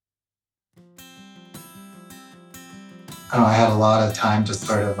I don't know, I had a lot of time to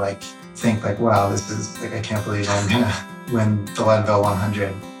sort of like think like, wow, this is like, I can't believe I'm gonna win the Leadville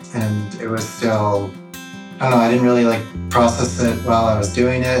 100. And it was still, I don't know, I didn't really like process it while I was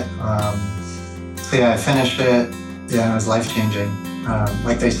doing it. So yeah, I finished it. Yeah, it was life-changing.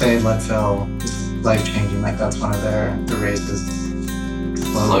 Like they say, Leadville is life-changing. Like that's one of the race's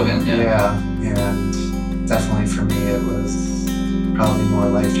slogan. Yeah, and definitely for me, it was probably more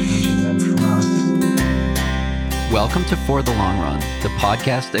life-changing than for most. Welcome to For the Long Run, the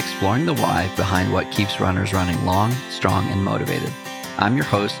podcast exploring the why behind what keeps runners running long, strong, and motivated. I'm your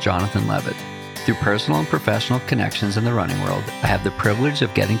host, Jonathan Levitt. Through personal and professional connections in the running world, I have the privilege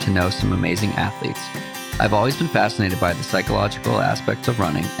of getting to know some amazing athletes. I've always been fascinated by the psychological aspects of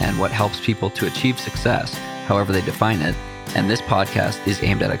running and what helps people to achieve success, however they define it, and this podcast is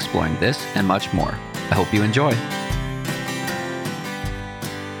aimed at exploring this and much more. I hope you enjoy.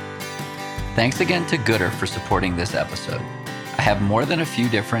 Thanks again to Gooder for supporting this episode. I have more than a few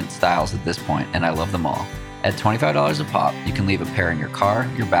different styles at this point, and I love them all. At $25 a pop, you can leave a pair in your car,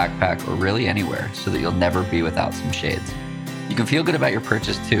 your backpack, or really anywhere so that you'll never be without some shades. You can feel good about your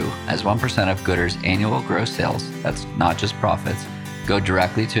purchase too, as 1% of Gooder's annual gross sales, that's not just profits, go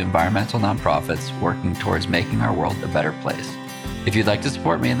directly to environmental nonprofits working towards making our world a better place. If you'd like to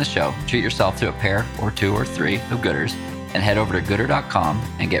support me in the show, treat yourself to a pair or two or three of Gooders and head over to gooder.com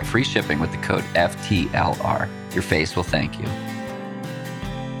and get free shipping with the code FTLR. Your face will thank you.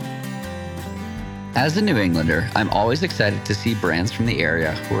 As a New Englander, I'm always excited to see brands from the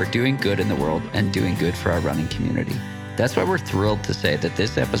area who are doing good in the world and doing good for our running community. That's why we're thrilled to say that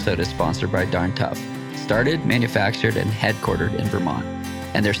this episode is sponsored by Darn Tough, started, manufactured, and headquartered in Vermont.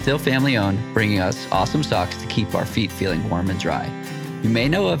 And they're still family-owned, bringing us awesome socks to keep our feet feeling warm and dry. You may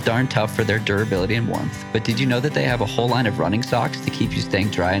know of Darn Tough for their durability and warmth, but did you know that they have a whole line of running socks to keep you staying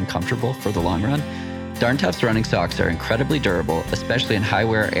dry and comfortable for the long run? Darn Tough's running socks are incredibly durable, especially in high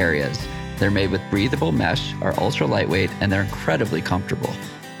wear areas. They're made with breathable mesh, are ultra lightweight, and they're incredibly comfortable.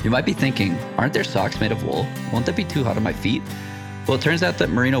 You might be thinking, aren't their socks made of wool? Won't that be too hot on my feet? Well, it turns out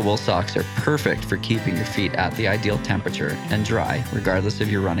that merino wool socks are perfect for keeping your feet at the ideal temperature and dry, regardless if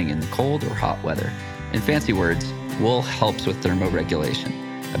you're running in the cold or hot weather. In fancy words, wool helps with thermoregulation.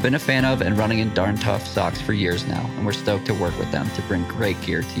 I've been a fan of and running in Darn Tough socks for years now, and we're stoked to work with them to bring great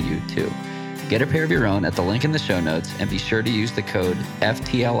gear to you too. Get a pair of your own at the link in the show notes, and be sure to use the code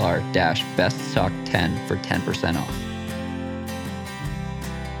FTLR-BESTSOCK10 for 10% off.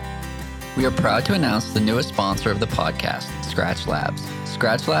 We are proud to announce the newest sponsor of the podcast, Scratch Labs.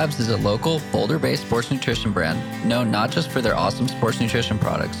 Scratch Labs is a local, Boulder-based sports nutrition brand known not just for their awesome sports nutrition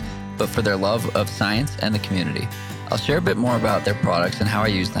products, but for their love of science and the community. I'll share a bit more about their products and how I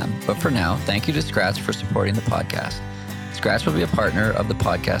use them, but for now, thank you to Scratch for supporting the podcast. Scratch will be a partner of the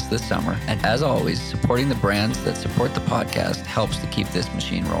podcast this summer, and as always, supporting the brands that support the podcast helps to keep this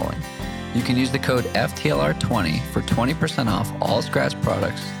machine rolling. You can use the code FTLR20 for 20% off all Scratch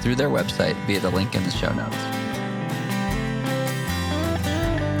products through their website via the link in the show notes.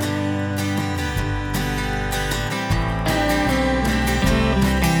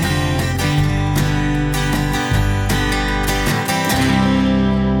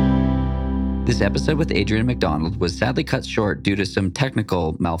 This episode with Adrian and MacDonald was sadly cut short due to some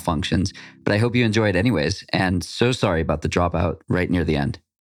technical malfunctions, but I hope you enjoyed anyways, and so sorry about the dropout right near the end.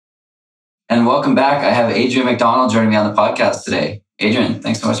 And welcome back. I have Adrian MacDonald joining me on the podcast today. Adrian,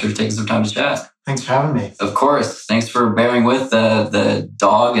 thanks so much for taking some time to chat. Thanks for having me. Of course. Thanks for bearing with the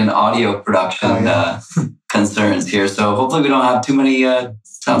dog and audio production concerns here. So hopefully we don't have too many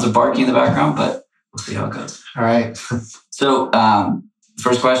sounds of barking in the background, but we'll see how it goes. All right. So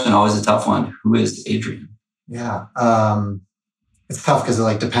first question, always a tough one. Who is Adrian? Yeah. It's tough because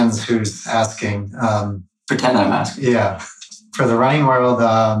it depends who's asking. Pretend that I'm asking. Yeah. For the running world,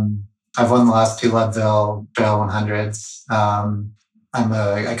 I've won the last two Leadville 100s.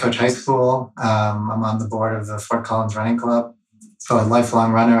 I coach high school. I'm on the board of the Fort Collins Running Club. So I'm a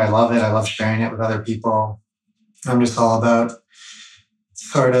lifelong runner. I love it. I love sharing it with other people. I'm just all about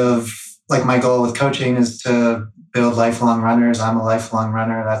sort of my goal with coaching is to build lifelong runners. I'm a lifelong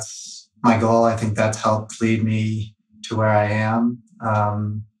runner. That's my goal. I think that's helped lead me to where I am.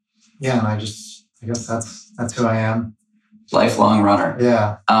 And I guess that's who I am. Lifelong runner.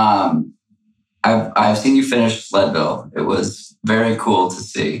 Yeah. I've seen you finish Leadville. It was very cool to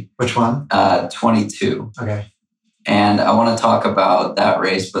see. Which one? 22. Okay. And I want to talk about that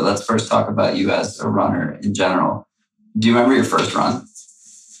race, but let's first talk about you as a runner in general. Do you remember your first run?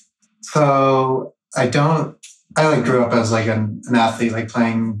 So I grew up as an athlete,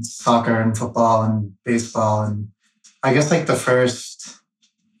 playing soccer and football and baseball. And I guess the first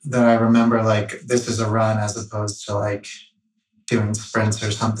that I remember like this is a run as opposed to like doing sprints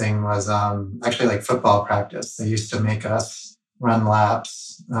or something was actually like football practice. They used to make us run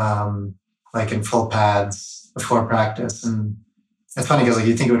laps like in full pads before practice. And it's funny because like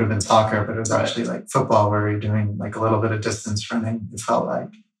you think it would have been soccer, but it was actually like football where you're doing like a little bit of distance running, it felt like.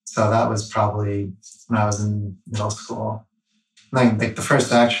 So that was probably when I was in middle school. Like the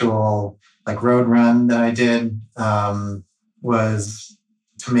first actual like road run that I did was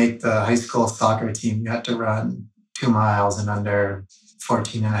to make the high school soccer team. You had to run 2 miles in under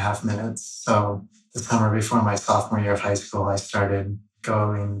 14 and a half minutes. So the summer before my sophomore year of high school, I started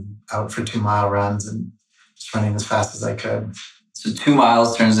going out for 2 mile runs and just running as fast as I could. So 2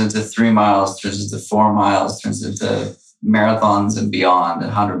 miles turns into 3 miles, turns into 4 miles, turns into marathons and beyond,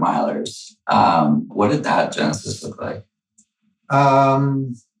 100 milers. What did that genesis look like?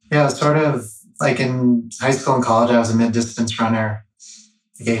 Yeah, sort of like in high school and college, I was a mid-distance runner,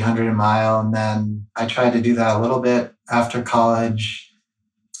 like 800 a mile. And then I tried to do that a little bit after college.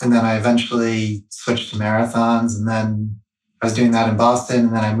 And then I eventually switched to marathons. And then I was doing that in Boston.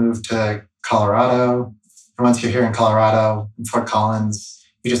 And then I moved to Colorado. And once you're here in Colorado, in Fort Collins,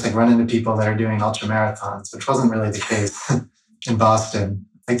 you just like run into people that are doing ultra marathons, which wasn't really the case in Boston.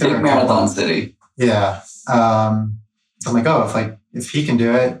 Like big marathon city. Yeah. So I'm like, oh, if he can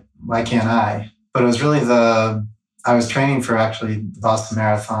do it, why can't I? But it was really I was training for actually the Boston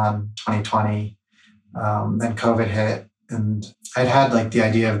Marathon 2020. Then COVID hit, and I'd had like the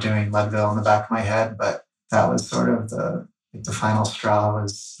idea of doing Leadville in the back of my head, but that was sort of the final straw.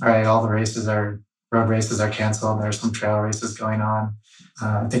 Was all right. All the road races are canceled. There's some trail races going on.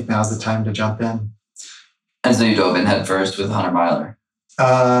 I think now's the time to jump in. And so you dove in head first with 100 miler.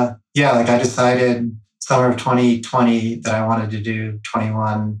 Yeah, like I decided summer of 2020 that I wanted to do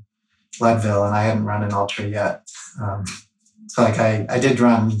 21 Leadville, and I hadn't run an ultra yet. So like I did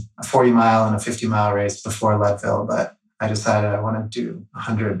run a 40 mile and a 50 mile race before Leadville, but I decided I wanted to do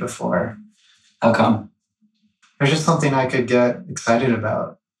 100 before. How come? It was just something I could get excited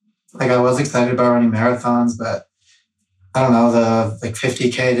about. Like I was excited about running marathons, but I don't know, the like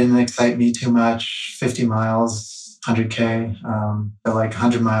 50K didn't excite me too much. 50 miles, 100K, but like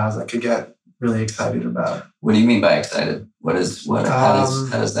 100 miles I could get really excited about. What do you mean by excited? How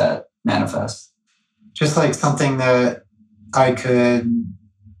does that manifest? Just like something that I could,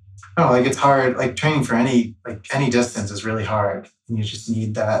 I don't know, like it's hard, like training for any distance is really hard. And you just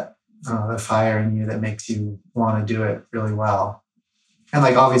need that, the fire in you that makes you want to do it really well. And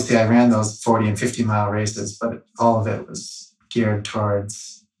like, obviously I ran those 40 and 50 mile races, but all of it was geared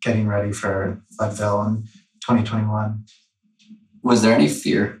towards getting ready for Leadville in 2021. Was there any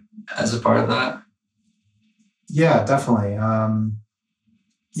fear as a part of that? Yeah, definitely.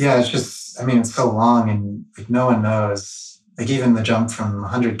 Yeah, it's just, I mean, it's so long and like no one knows, like even the jump from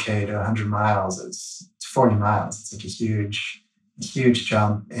 100K to 100 miles it's 40 miles. It's like a huge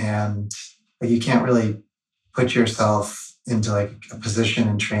jump. And like, you can't really put yourself into like a position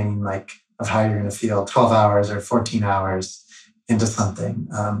in training, like of how you're going to feel 12 hours or 14 hours into something.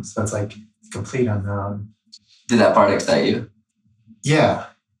 So it's like a complete unknown. Did that part excite you? Yeah.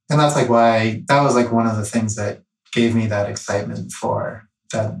 And that's like why that was like one of the things that gave me that excitement for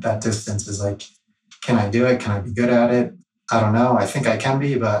that distance is like, can I do it? Can I be good at it? I don't know. I think I can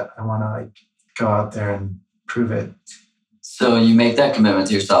be, but I want to like go out there and prove it. So you make that commitment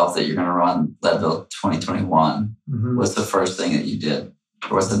to yourself that you're going to run Leadville 2021. Mm-hmm. What's the first thing that you did?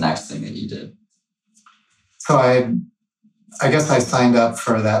 Or what's the next thing that you did? So I guess I signed up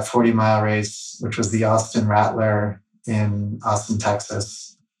for that 40 mile race, which was the Austin Rattler in Austin,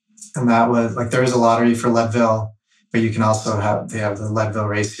 Texas. And that was like, there is a lottery for Leadville, but you can also they have the Leadville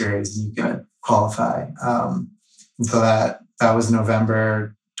race series and you can qualify. And so that was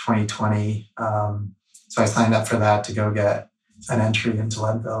November 2020. So I signed up for that to go get an entry into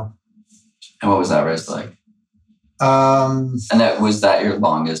Leadville. And what was that race like? And was that your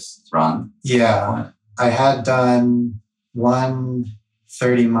longest run? Yeah. I had done one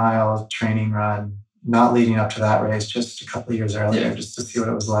 30-mile training run, not leading up to that race, just a couple of years earlier, just to see what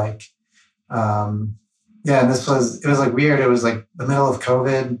it was like. And it was like weird. It was like the middle of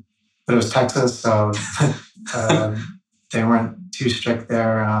COVID, but it was Texas, so they weren't too strict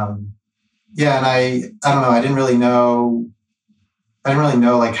there. And I don't know, I didn't really know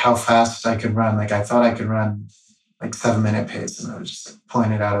like how fast I could run. Like I thought I could run like 7-minute pace and I was just like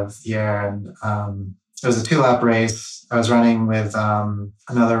pulling it out of the air. And it was a 2-lap race. I was running with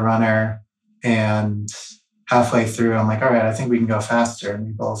another runner and halfway through, I'm like, all right, I think we can go faster. And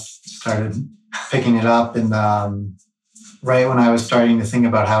we both started picking it up. And right when I was starting to think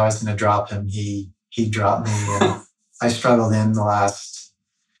about how I was going to drop him, he dropped me. And I struggled in the last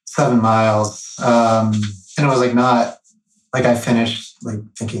 7 miles. And it was like not like I finished like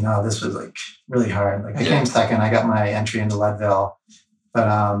thinking, oh, this was like really hard. Like I came second. I got my entry into Leadville, but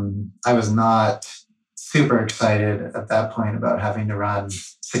I was not super excited at that point about having to run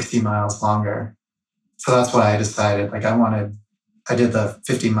 60 miles longer. So that's why I decided like I did the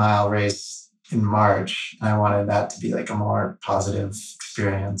 50-mile race in March, and I wanted that to be like a more positive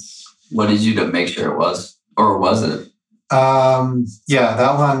experience. What did you do to make sure it was, or was it? Yeah,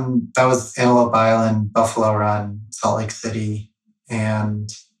 that was Antelope Island, Buffalo Run, Salt Lake City.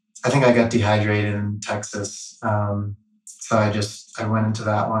 And I think I got dehydrated in Texas. So I went into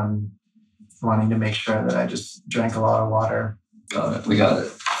that one wanting to make sure that I just drank a lot of water. Got it. We got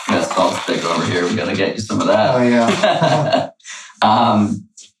it. We got salt stick over here. We got to get you some of that. Oh, yeah.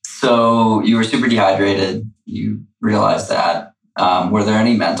 So you were super dehydrated. You realized that. Were there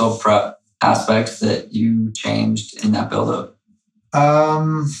any mental prep aspects that you changed in that buildup?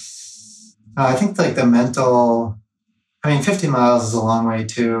 I think like the mental, 50 miles is a long way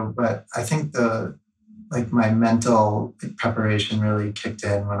too, but I think my mental preparation really kicked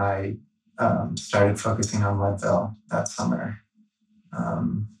in when I started focusing on Leadville that summer.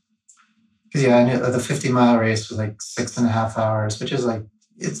 Because I knew the 50-mile race was like 6.5 hours, which is like,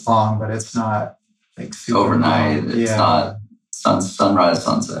 it's long, but it's not like super overnight. long. It's not sunrise,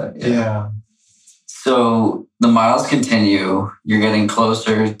 sunset. Yeah. So the miles continue. You're getting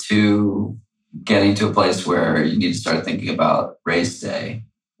closer to getting to a place where you need to start thinking about race day.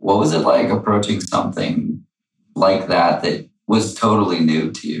 What was it like approaching something like that was totally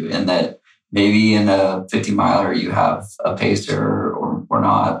new to you, and that maybe in a 50-miler you have a pacer or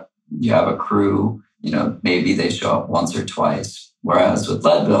not, you have a crew, maybe they show up once or twice. Whereas with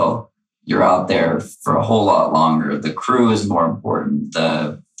Leadville, you're out there for a whole lot longer. The crew is more important.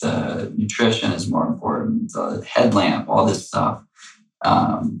 The nutrition is more important. The headlamp, all this stuff,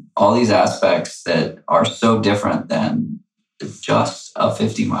 all these aspects that are so different than just a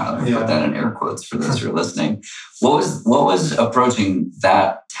 50-miler. Yeah. Put that in air quotes for those who are listening. What was approaching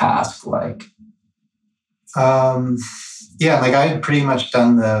that task like? Like I had pretty much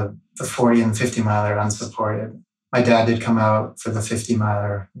done the 40 and 50-miler unsupported. My dad did come out for the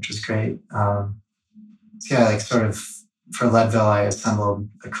 50-miler, which was great. Sort of for Leadville, I assembled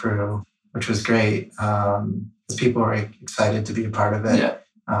a crew, which was great. Because people were excited to be a part of it. Yeah.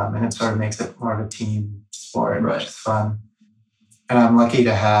 And it sort of makes it more of a team sport, right. Which is fun. And I'm lucky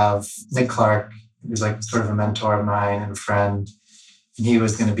to have Nick Clark, who's like sort of a mentor of mine and a friend. And he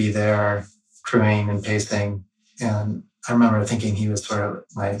was going to be there crewing and pacing. And I remember thinking he was sort of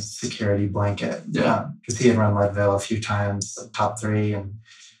my security blanket. Yeah. Because he had run Leadville a few times, the top 3 and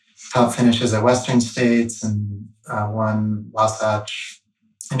top finishes at Western States and won Wasatch.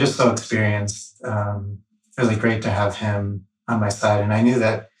 And just so experienced. Really great to have him on my side. And I knew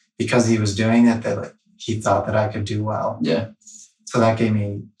that because he was doing it, that like he thought that I could do well. Yeah. So that gave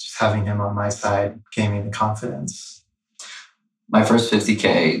me, just having him on my side, gave me the confidence. My first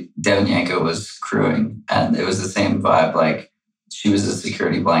 50K, Devin Yanko was crewing, and it was the same vibe. Like, she was a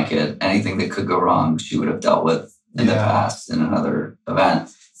security blanket. Anything that could go wrong, she would have dealt with in the past in another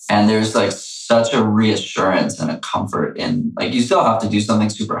event. And there's like such a reassurance and a comfort in, like, you still have to do something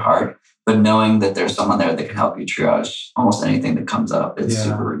super hard, but knowing that there's someone there that can help you triage almost anything that comes up, it's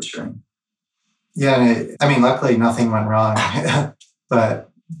super reassuring. Yeah, luckily nothing went wrong, but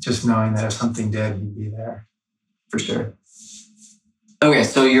just knowing that if something did, he'd be there. For sure. Okay,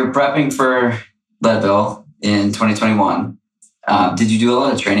 so you're prepping for Leadville in 2021. Did you do a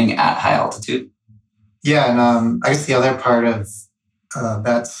lot of training at high altitude? Yeah, and I guess the other part of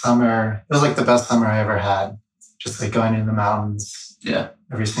that summer, it was like the best summer I ever had. Just like going into the mountains. Yeah.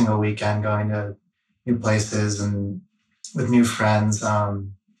 Every single weekend, going to new places and with new friends.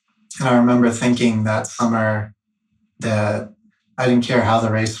 And I remember thinking that summer that I didn't care how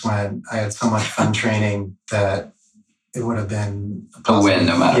the race went. I had so much fun training that it would have been a win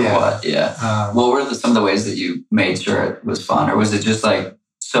no matter what. Yeah. What were some of the ways that you made sure it was fun? Or was it just like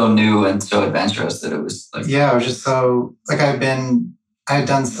so new and so adventurous that it was like... Yeah, it was just so... Like I had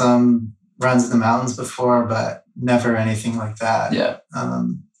done some runs in the mountains before, but never anything like that. Yeah.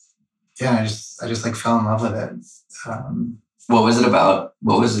 I just like fell in love with it. What was it about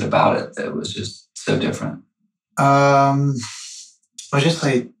it that was just so different? Well, just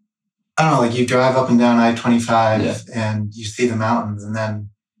like, I don't know, like you drive up and down I-25 and you see the mountains, and then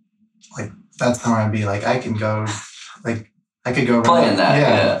like that summer I'd be like, I could go play in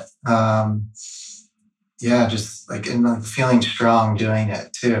that. Just like, and like feeling strong doing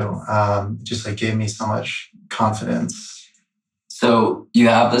it too. It just like gave me so much confidence. So you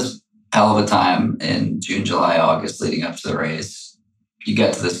have this hell of a time in June, July, August leading up to the race. you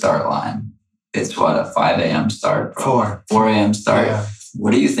get to the start line. It's what, a 5 a.m. start? Probably. 4 a.m. start. Yeah.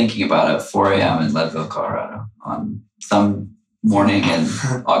 What are you thinking about at 4 a.m. in Leadville, Colorado on some morning in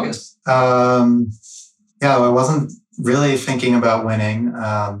August? I wasn't really thinking about winning.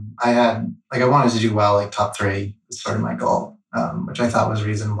 I wanted to do well, like top 3 was sort of my goal, which I thought was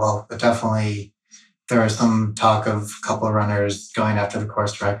reasonable. But definitely there was some talk of a couple of runners going after the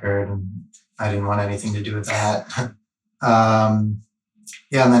course record, and I didn't want anything to do with that. And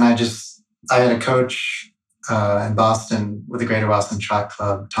then I had a coach in Boston with the Greater Boston Track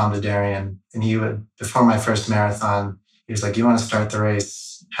Club, Tom Adrian, and he would, before my first marathon, he was like, "You want to start the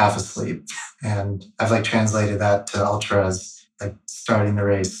race half asleep?" And I've like translated that to ultra as like starting the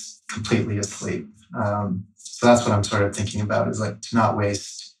race completely asleep. So that's what I'm sort of thinking about, is like to not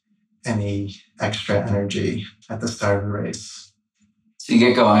waste any extra energy at the start of the race. So you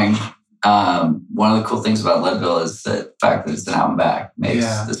get going. One of the cool things about Leadville is the fact that it's an out and back makes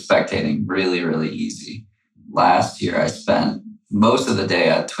the spectating really, really easy. Last year, I spent most of the day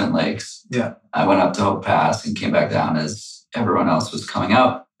at Twin Lakes. Yeah. I went up to Hope Pass and came back down as everyone else was coming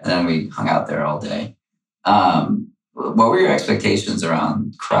up. And then we hung out there all day. What were your expectations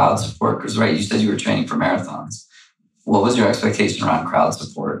around crowd support? Because, right, you said you were training for marathons. What was your expectation around crowd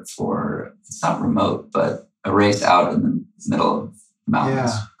support for, it's not remote, but a race out in the middle of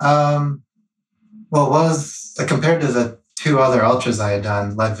mountains? Yeah. Well, it was, compared to the 2 other ultras I had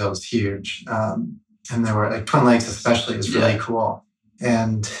done, Leadville's huge. And there were, like, Twin Lakes especially is really cool.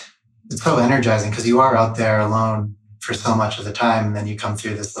 And it's so energizing because you are out there alone for so much of the time. And then you come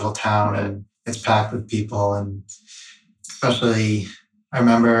through this little town and it's packed with people. And especially, I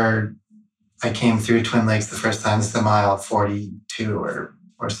remember I came through Twin Lakes the first time, this is mile 42 or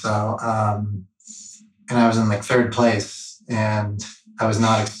so. And I was in like 3rd place, and I was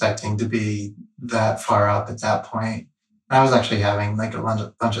not expecting to be that far up at that point. And I was actually having like a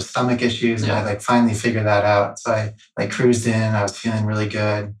bunch of stomach issues, and I like finally figured that out. So I like cruised in, I was feeling really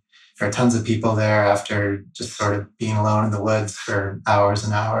good. There are tons of people there after just sort of being alone in the woods for hours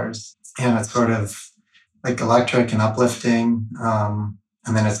and hours. And it's sort of like electric and uplifting.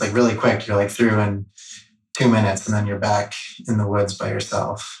 And then it's like really quick. You're like through in 2 minutes, and then you're back in the woods by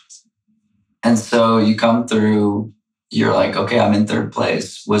yourself. And so you come through, you're like, okay, I'm in 3rd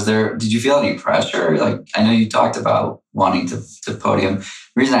place. Did you feel any pressure? Like, I know you talked about wanting to podium. The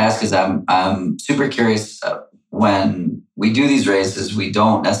reason I ask is I'm super curious. When we do these races, we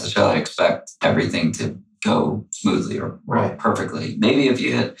don't necessarily expect everything to go smoothly or perfectly. Maybe if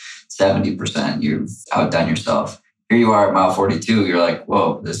you hit 70%, you've outdone yourself. Here you are at mile 42, you're like,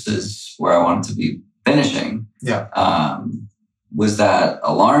 whoa, this is where I wanted to be finishing. Yeah. Was that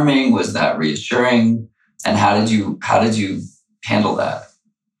alarming? Was that reassuring? And how did you handle that?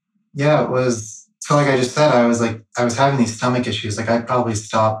 Yeah, it was. So like I just said, I was having these stomach issues. Like I probably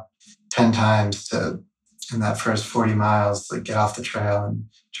stopped 10 times in that first 40 miles, like get off the trail and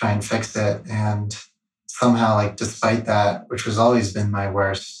try and fix it. And somehow, like, despite that, which has always been my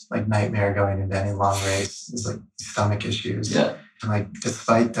worst, like, nightmare going into any long race, is like stomach issues. Yeah. And like,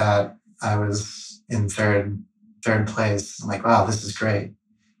 despite that, I was in third place. I'm like, wow, this is great.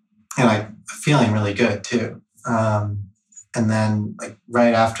 And like feeling really good too. And then like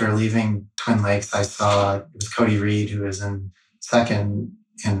right after leaving Twin Lakes, I saw it was Cody Reed who was in 2nd,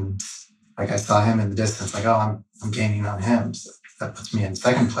 and like I saw him in the distance, like, oh, I'm gaining on him. So that puts me in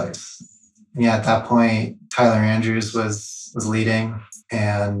 2nd place. And yeah, at that point, Tyler Andrews was leading,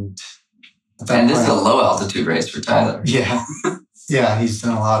 and this is a low altitude race for Tyler. Yeah, yeah, he's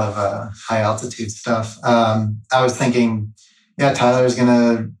done a lot of high altitude stuff. I was thinking, yeah, Tyler's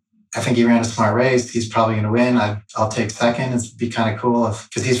gonna. I think he ran a smart race. He's probably going to win. I'll take 2nd. It'd be kind of cool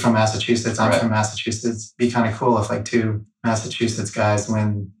because he's from Massachusetts. I'm from Massachusetts. It'd be kind of cool if like 2 Massachusetts guys go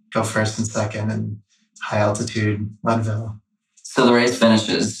 1st and 2nd in high altitude Leadville. So the race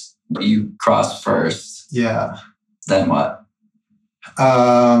finishes. You cross 1st. Yeah. Then what?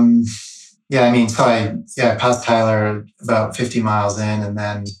 Yeah, I mean, so I passed Tyler about 50 miles in, and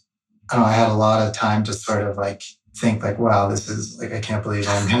then I had a lot of time to sort of like think like, wow, this is like, I can't believe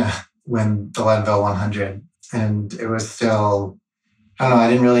I'm going to win the Leadville 100. And it was still, I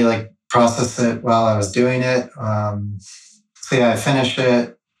didn't really like process it while I was doing it. So yeah, I finished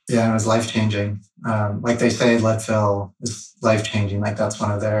it. Yeah, it was life-changing. Like they say, Leadville is life-changing. Like that's one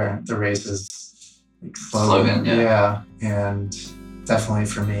of the races. Like slogan. Yeah. And definitely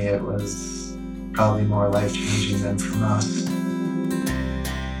for me, it was probably more life-changing than for most.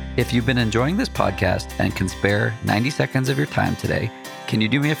 If you've been enjoying this podcast and can spare 90 seconds of your time today, can you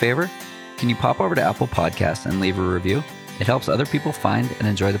do me a favor? Can you pop over to Apple Podcasts and leave a review? It helps other people find and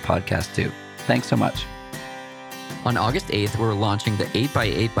enjoy the podcast too. Thanks so much. On August 8th, we're launching the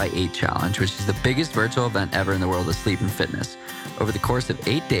 8x8x8 Challenge, which is the biggest virtual event ever in the world of sleep and fitness. Over the course of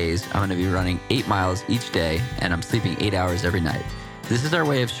 8 days, I'm going to be running 8 miles each day, and I'm sleeping 8 hours every night. This is our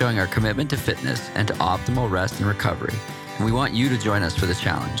way of showing our commitment to fitness and to optimal rest and recovery. And we want you to join us for the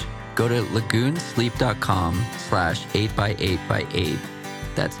challenge. Go to lagoonsleep.com/8x8x8.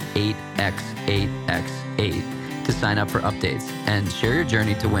 That's 8x8x8 to sign up for updates and share your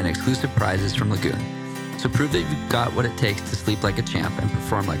journey to win exclusive prizes from Lagoon. So prove that you've got what it takes to sleep like a champ and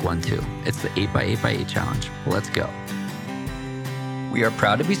perform like one too. It's the 8x8x8 Challenge. Let's go. We are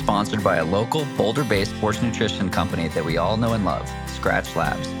proud to be sponsored by a local Boulder-based sports nutrition company that we all know and love, Scratch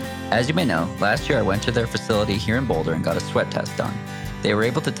Labs. As you may know, last year I went to their facility here in Boulder and got a sweat test done. They were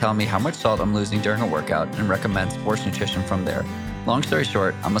able to tell me how much salt I'm losing during a workout and recommend sports nutrition from there. Long story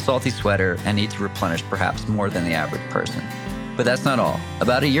short, I'm a salty sweater and need to replenish perhaps more than the average person. But that's not all.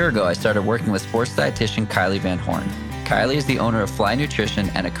 About a year ago, I started working with sports dietitian Kylie Van Horn. Kylie is the owner of Fly Nutrition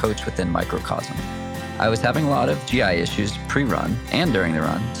and a coach within Microcosm. I was having a lot of GI issues pre-run and during the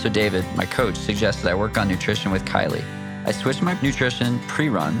run, so David, my coach, suggested I work on nutrition with Kylie. I switched my nutrition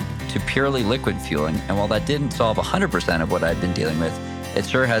pre-run to purely liquid fueling, and while that didn't solve 100% of what I'd been dealing with, it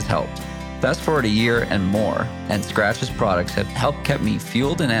sure has helped. Fast forward a year and more, and Scratch's products have helped keep me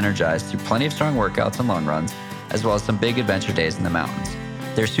fueled and energized through plenty of strong workouts and long runs, as well as some big adventure days in the mountains.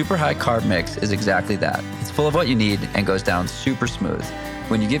 Their super high carb mix is exactly that. It's full of what you need and goes down super smooth.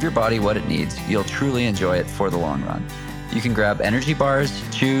 When you give your body what it needs, you'll truly enjoy it for the long run. You can grab energy bars,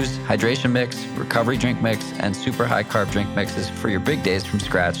 chews, hydration mix, recovery drink mix, and super high carb drink mixes for your big days from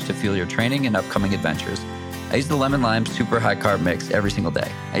Scratch to fuel your training and upcoming adventures. I use the lemon lime super high carb mix every single day.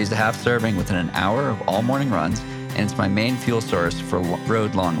 I use a half serving within an hour of all morning runs, and it's my main fuel source for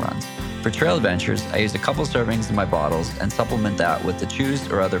road long runs. For trail adventures, I use a couple servings in my bottles and supplement that with the chews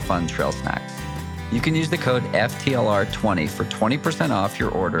or other fun trail snacks. You can use the code FTLR20 for 20% off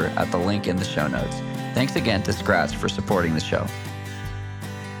your order at the link in the show notes. Thanks again to Scratch for supporting the show.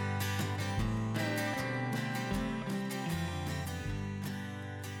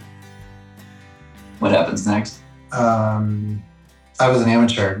 What happens next? I was an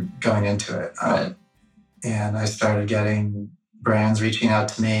amateur going into it. Right. And I started getting brands reaching out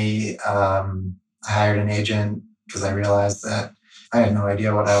to me. I hired an agent because I realized that I had no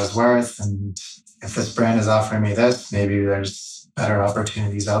idea what I was worth. And if this brand is offering me this, maybe there's better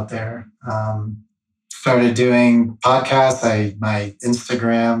opportunities out there. Started doing podcasts. My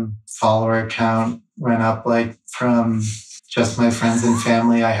Instagram follower count went up like from just my friends and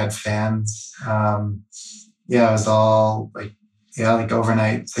family. I had fans. It was all like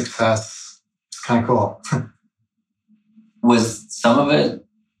overnight success. It's kind of cool. Was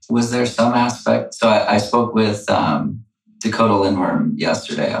there some aspect? So I spoke with Dakota Lindworm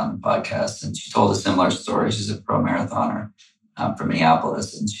yesterday on the podcast, and she told a similar story. She's a pro marathoner from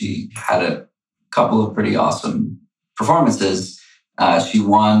Minneapolis, and she had a couple of pretty awesome performances. She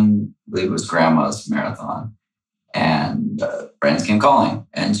won, I believe it was Grandma's marathon, and brands came calling.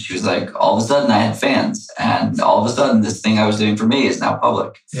 And she was like, all of a sudden I had fans, and all of a sudden this thing I was doing for me is now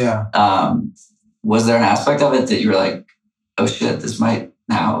public. Yeah. Was there an aspect of it that you were like, oh shit, this might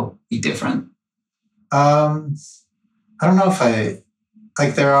now be different? I don't know if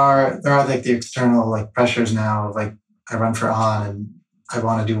there are like the external like pressures now. Like I run for On and I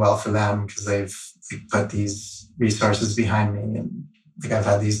want to do well for them because they've put these resources behind me, and like I've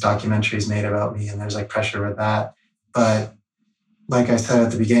had these documentaries made about me, and there's like pressure with that. But like I said at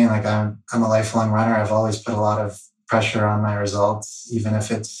the beginning, like I'm a lifelong runner. I've always put a lot of pressure on my results, even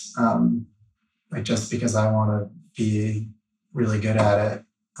if it's like just because I want to be really good at it.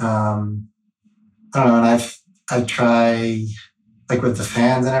 I don't know, and I try like with the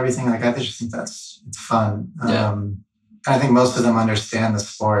fans and everything. Like I just think it's fun. Yeah. I think most of them understand the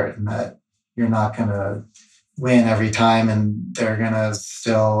sport and that you're not gonna win every time, and they're gonna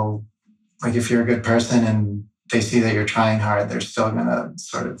still like if you're a good person and they see that you're trying hard, they're still gonna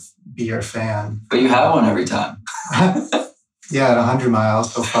sort of be your fan. But you have one every time. Yeah, at 100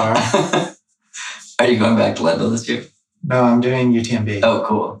 miles so far. Are you going back to Leadville this year? No, I'm doing UTMB. Oh,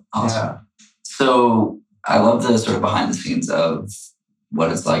 cool. Awesome. Yeah. So I love the sort of behind the scenes of what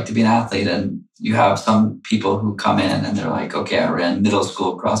it's like to be an athlete. And you have some people who come in and they're like, okay, I ran middle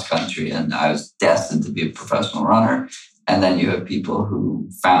school cross country and I was destined to be a professional runner. And then you have people who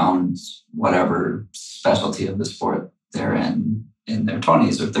found whatever specialty of the sport they're in their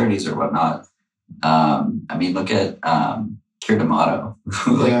 20s or 30s or whatnot. I mean, look at Keir D'Amato,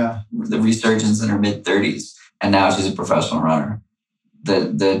 the resurgence in her mid 30s, and now she's a professional runner.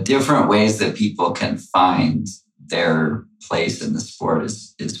 The different ways that people can find their place in the sport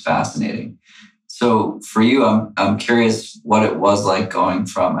is fascinating. So for you, I'm curious what it was like going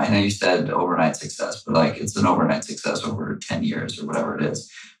from, I know you said overnight success, but like it's an overnight success over 10 years or whatever it is.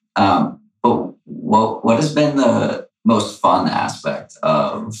 But what has been the most fun aspect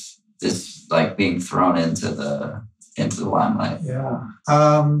of this, like being thrown into the limelight? Yeah.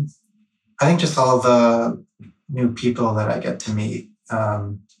 I think just all the new people that I get to meet.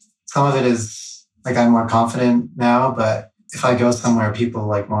 Some of it is like I'm more confident now, but if I go somewhere, people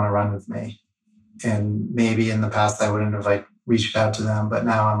like want to run with me. And maybe in the past I wouldn't have like reached out to them, but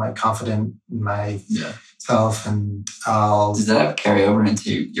now I'm like confident in myself and I'll. Does that carry over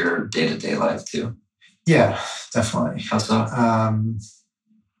into your day-to-day life too? Yeah, definitely. How so?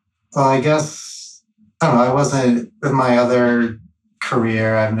 Well, I guess, I don't know, I wasn't, with my other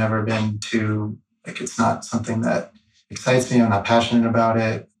career, I've never been too, like it's not something that excites me. I'm not passionate about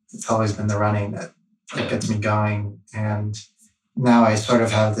it. It's always been the running that gets me going. And now I sort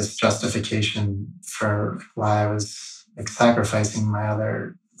of have this justification for why I was like sacrificing my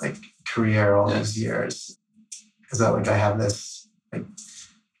other like career all these years. Is that like I have this, like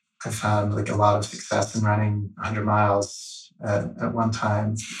I found like a lot of success in running 100 miles at one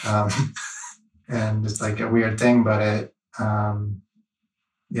time. And it's like a weird thing, but it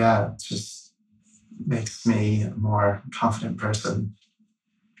just makes me a more confident person.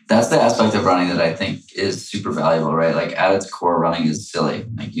 That's the aspect of running that I think is super valuable, right? Like at its core, running is silly.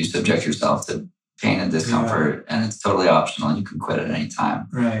 Like you subject yourself to pain and discomfort and it's totally optional and you can quit at any time.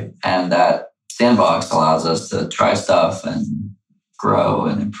 Right. And that sandbox allows us to try stuff and grow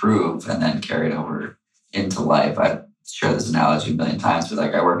and improve and then carry it over into life. I've shared this analogy a million times, but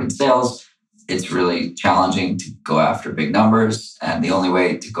like I work in sales. It's really challenging to go after big numbers. And the only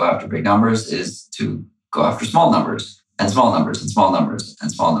way to go after big numbers is to go after small numbers. And small numbers and small numbers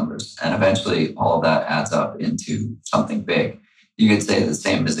and small numbers. And eventually all of that adds up into something big. You could say the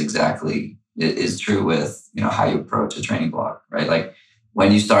same is true with, how you approach a training block, right? Like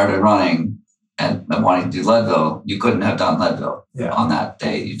when you started running and wanting to do Leadville, you couldn't have done Leadville on that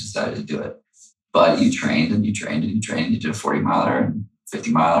day you decided to do it. But you trained and you trained and you trained and you did a 40 miler and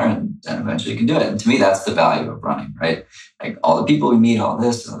 50 miler and eventually you can do it. And to me, that's the value of running, right? Like all the people we meet, all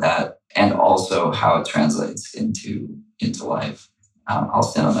this and that, and also how it translates into life. I'll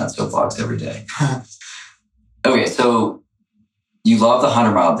stand on that soapbox every day. Okay, so you love the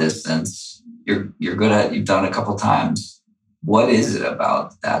 100-mile distance. You're good at it. You've done it a couple times. What is it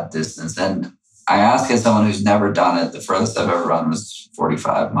about that distance? And I ask as someone who's never done it, the furthest I've ever run was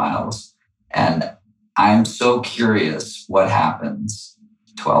 45 miles. And I'm so curious what happens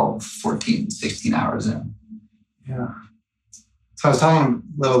 12, 14, 16 hours in. Yeah. So I was talking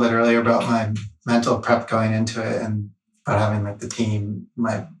a little bit earlier about my mental prep going into it and about having like the team,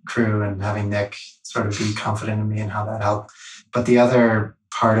 my crew, and having Nick sort of be confident in me and how that helped. But the other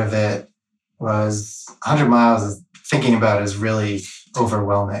part of it was 100 miles, thinking about it is really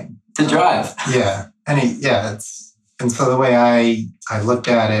overwhelming. To drive. Yeah. And so the way I looked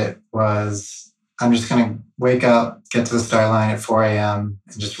at it was I'm just going to wake up, get to the start line at 4 a.m.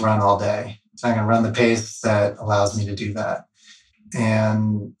 and just run all day. So I'm going to run the pace that allows me to do that.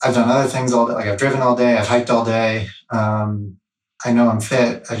 And I've done other things all day. Like I've driven all day, I've hiked all day. I know I'm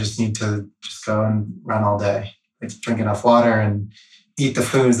fit. I just need to just go and run all day. Like drink enough water and eat the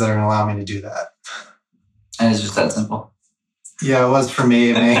foods that are going to allow me to do that. And it's just that simple. Yeah, it was for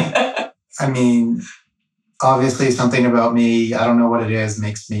me. I mean, obviously something about me, I don't know what it is,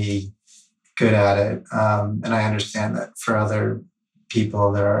 makes me good at it. And I understand that for other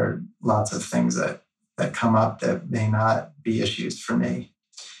people, there are lots of things that come up that may not be issues for me.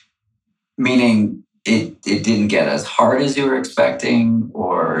 Meaning it didn't get as hard as you were expecting,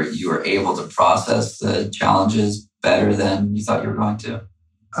 or you were able to process the challenges better than you thought you were going to?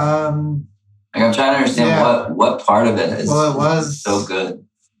 I'm trying to understand what part of it is, it was so good.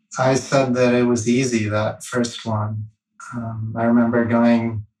 I said that it was easy, that first one. I remember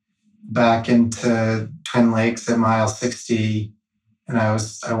going back into Twin Lakes at mile 60, and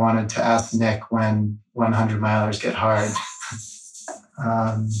I wanted to ask Nick when 100 milers get hard.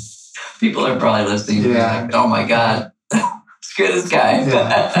 People are probably listening to me like, oh my God, screw this guy.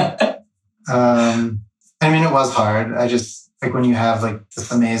 Yeah. I mean, it was hard. I just, like when you have like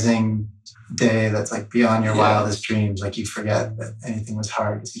this amazing day that's like beyond your wildest dreams, like you forget that anything was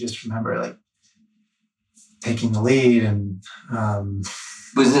hard because you just remember like taking the lead and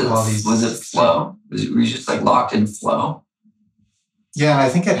was it flow? Were you just like locked in flow? Yeah, and I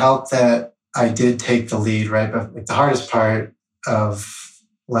think it helped that I did take the lead, right? But like the hardest part of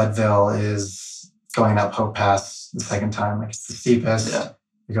Leadville is going up Hope Pass the second time. Like it's the steepest. Yeah.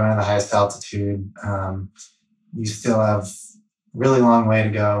 You're going to the highest altitude. You still have really long way to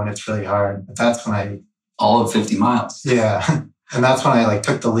go and it's really hard. But that's when all of 50 miles. Yeah. And that's when I like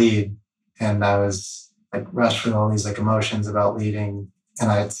took the lead and I was like rushed with all these like emotions about leading.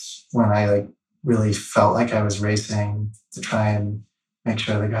 And it's when I like really felt like I was racing to try and make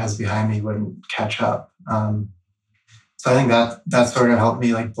sure the guys behind me wouldn't catch up. So I think that sort of helped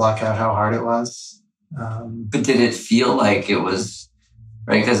me like block out how hard it was. But did it feel like it was,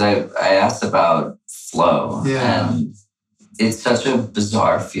 right? Because I asked about flow. Yeah. And it's such a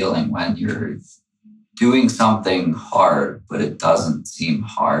bizarre feeling when you're doing something hard, but it doesn't seem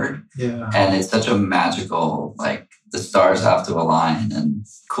hard. Yeah. And it's such a magical, like the stars have to align and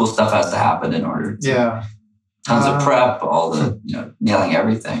cool stuff has to happen in order to tons of prep, all the, nailing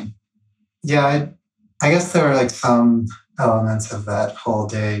everything. Yeah. I guess there were like some elements of that whole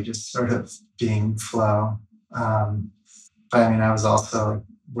day just sort of being flow. But I mean, I was also like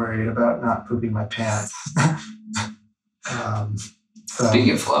worried about not pooping my pants.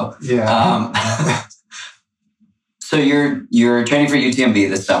 Speaking of flow. Yeah. So you're training for UTMB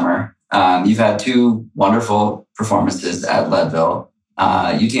this summer. You've had 2 wonderful performances at Leadville.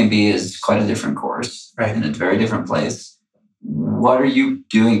 UTMB is quite a different course, right, in a very different place. What are you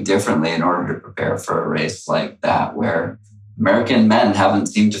doing differently in order to prepare for a race like that, where American men haven't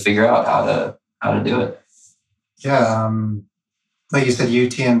seemed to figure out how to do it? Yeah, like you said,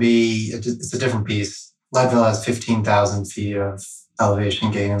 UTMB, it's a different beast. Leadville has 15,000 feet of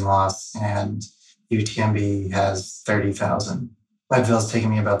elevation gain and loss, and UTMB has 30,000. Leadville's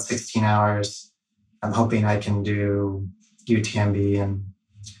taking me about 16 hours. I'm hoping I can do UTMB in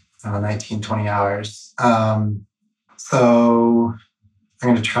 19, 20 hours. So I'm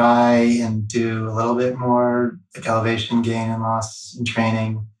going to try and do a little bit more like elevation gain and loss in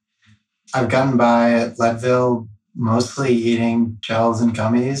training. I've gotten by at Leadville mostly eating gels and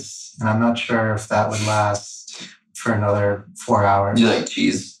gummies, and I'm not sure if that would last for another 4 hours. Do you like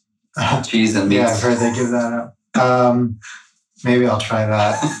cheese? Cheese and meats? Yeah, I've heard they give that up. Maybe I'll try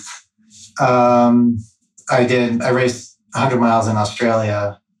that. I raced 100 miles in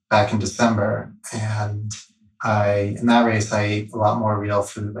Australia back in December, and in that race, I ate a lot more real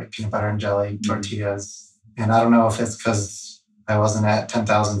food, like peanut butter and jelly, tortillas. And I don't know if it's because I wasn't at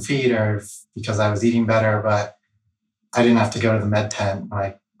 10,000 feet or because I was eating better, but I didn't have to go to the med tent when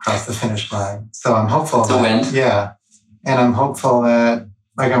I crossed the finish line. So I'm hopeful. It's a win. Yeah. And I'm hopeful that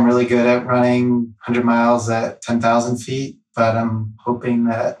like I'm really good at running 100 miles at 10,000 feet, but I'm hoping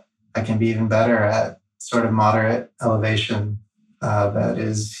that I can be even better at sort of moderate elevation that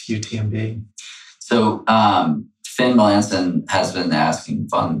is UTMB. So Finn Melanson has been asking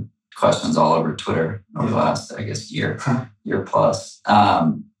fun questions all over Twitter over the last, I guess, year plus.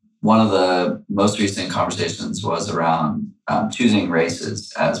 One of the most recent conversations was around choosing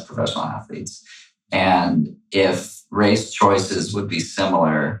races as professional athletes, and if race choices would be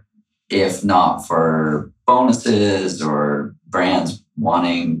similar, if not for bonuses or brands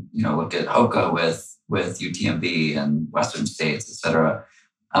wanting, look at Hoka with UTMB and Western States, et cetera.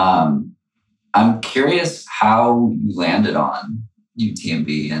 I'm curious how you landed on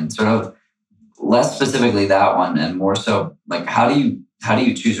UTMB and sort of less specifically that one and more so like how do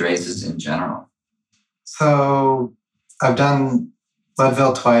you choose races in general? So I've done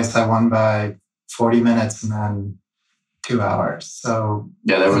Leadville twice. I won by 40 minutes and then 2 hours. So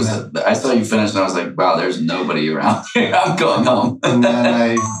yeah, I saw you finish and I was like, wow, there's nobody around here. I'm going home. And then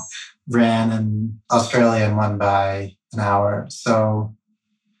I ran in Australia and won by an hour. So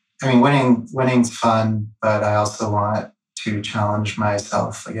I mean, winning's fun, but I also want to challenge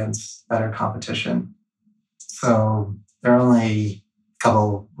myself against better competition. So there are only a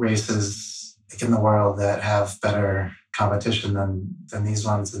couple races in the world that have better competition than these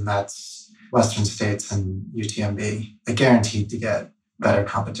ones, and that's Western States and UTMB. They're guaranteed to get better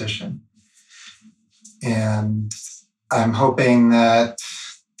competition. And I'm hoping that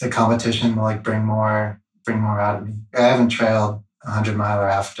the competition will like bring more out of me. I haven't trailed 100 miler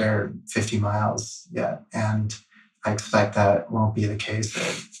after 50 miles yet. And I expect that won't be the case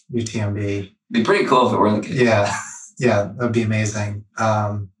at UTMB. It'd be pretty cool if it were the case. Yeah, that would be amazing.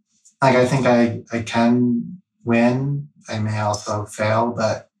 I think I can win. I may also fail,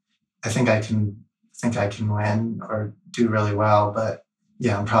 but I think I can win or do really well. But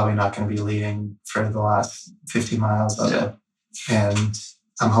yeah, I'm probably not going to be leading for the last 50 miles of it. And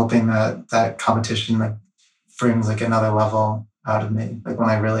I'm hoping that competition like brings like another level out of me, like when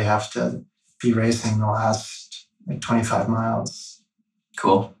I really have to be racing the last like 25 miles.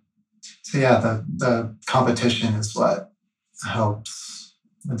 Cool. So yeah, the competition is what helps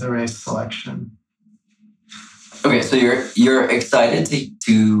with the race selection. Okay, so you're excited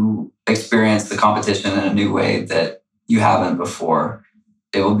to experience the competition in a new way that you haven't before,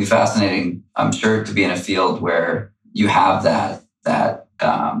 it will be fascinating, I'm sure, to be in a field where you have that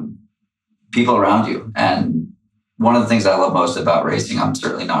people around you. And one of the things I love most about racing, I'm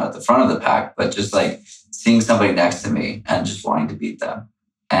certainly not at the front of the pack, but just like seeing somebody next to me and just wanting to beat them.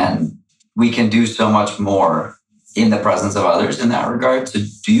 And we can do so much more in the presence of others in that regard. So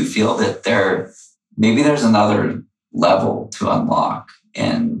do you feel that maybe there's another level to unlock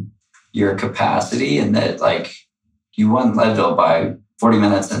in your capacity, and that like you won Leadville by 40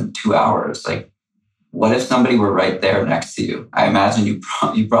 minutes and 2 hours? Like, what if somebody were right there next to you? I imagine you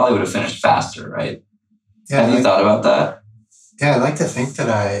probably would have finished faster, right? Yeah, have you thought about that? Yeah, I'd like to think that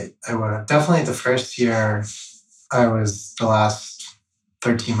I would have. Definitely the first year, I was the last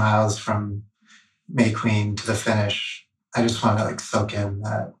 13 miles from May Queen to the finish. I just wanted to like soak in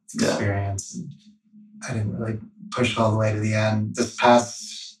that experience. And I didn't really push all the way to the end.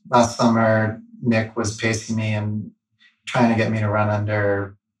 Last summer, Nick was pacing me and trying to get me to run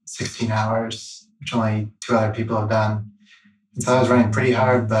under 16 hours, which only 2 other people have done. And so I was running pretty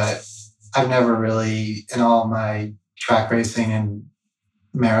hard, but I've never really, in all my track racing and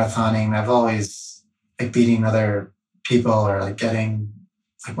marathoning, I've always like beating other people or like getting,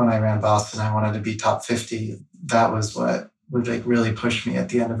 like when I ran Boston, I wanted to be top 50. That was what would like really push me at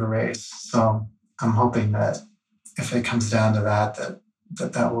the end of a race. So I'm hoping that if it comes down to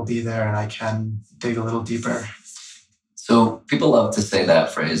that will be there and I can dig a little deeper. So people love to say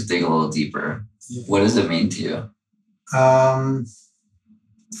that phrase, dig a little deeper. Yeah. What does it mean to you?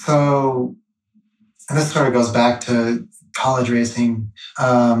 So, and this sort of goes back to college racing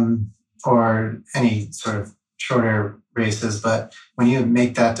or any sort of shorter races. But when you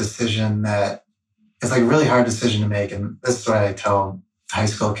make that decision, that it's like a really hard decision to make. And this is what I tell high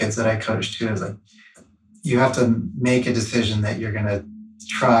school kids that I coach too, is like, you have to make a decision that you're going to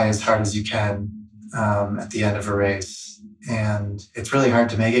try as hard as you can at the end of a race. And it's really hard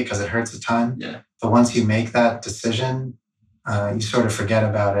to make it because it hurts a ton. Yeah. But once you make that decision, you sort of forget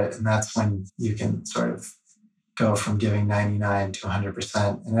about it. And that's when you can sort of go from giving 99 to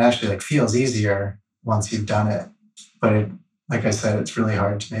 100%. And it actually like feels easier once you've done it. But it, like I said, it's really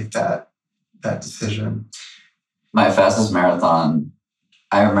hard to make that decision. My fastest marathon,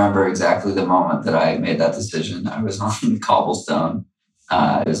 I remember exactly the moment that I made that decision. I was on cobblestone.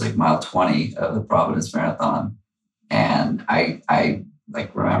 It was like mile 20 of the Providence Marathon. And I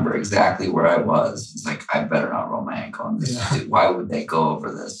like remember exactly where I was. It's like, I better not roll my ankle on this. Yeah. Why would they go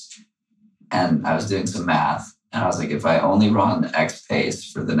over this? And I was doing some math. And I was like, if I only run X pace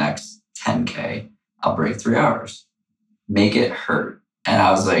for the next 10K, I'll break 3 hours. Make it hurt. And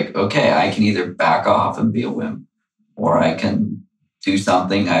I was like, okay, I can either back off and be a wimp, or I can do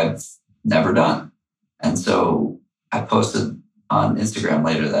something I've never done. And so I posted on Instagram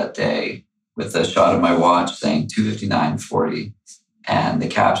later that day with a shot of my watch saying 2:59:40. And the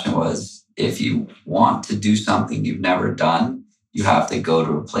caption was, if you want to do something you've never done, you have to go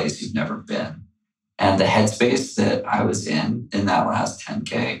to a place you've never been. And the headspace that I was in that last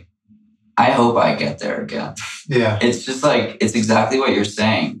 10K, I hope I get there again. Yeah. It's just like, it's exactly what you're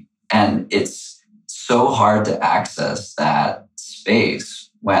saying. And it's so hard to access that space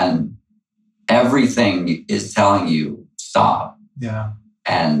when everything is telling you stop. Yeah.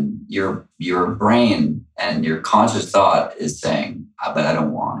 And your brain and your conscious thought is saying, but I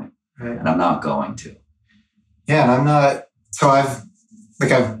don't want it. Right. And I'm not going to. Yeah, and I'm not, so I've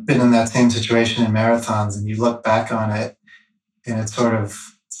been in that same situation in marathons, and you look back on it and it's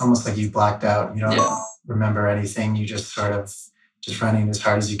almost like you've blacked out. You don't remember anything. You just sort of just running as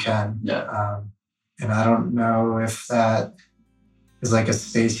hard as you can. Yeah. And I don't know if that is like a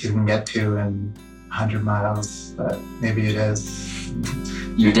space you can get to in 100 miles, but maybe it is.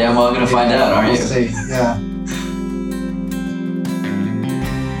 You're damn well going to find out, aren't you? We'll see. Yeah.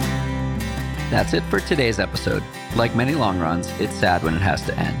 That's it for today's episode. Like many long runs, it's sad when it has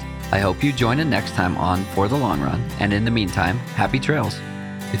to end. I hope you join in next time on For the Long Run, and in the meantime, happy trails.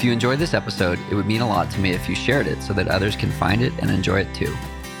 If you enjoyed this episode, it would mean a lot to me if you shared it so that others can find it and enjoy it too.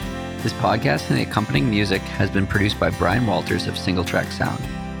 This podcast and the accompanying music has been produced by Brian Walters of Single Track Sound.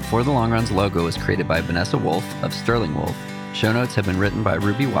 For the Long Run's logo was created by Vanessa Wolf of Sterling Wolf. Show notes have been written by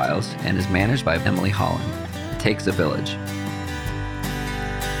Ruby Wiles and is managed by Emily Holland. It takes a village.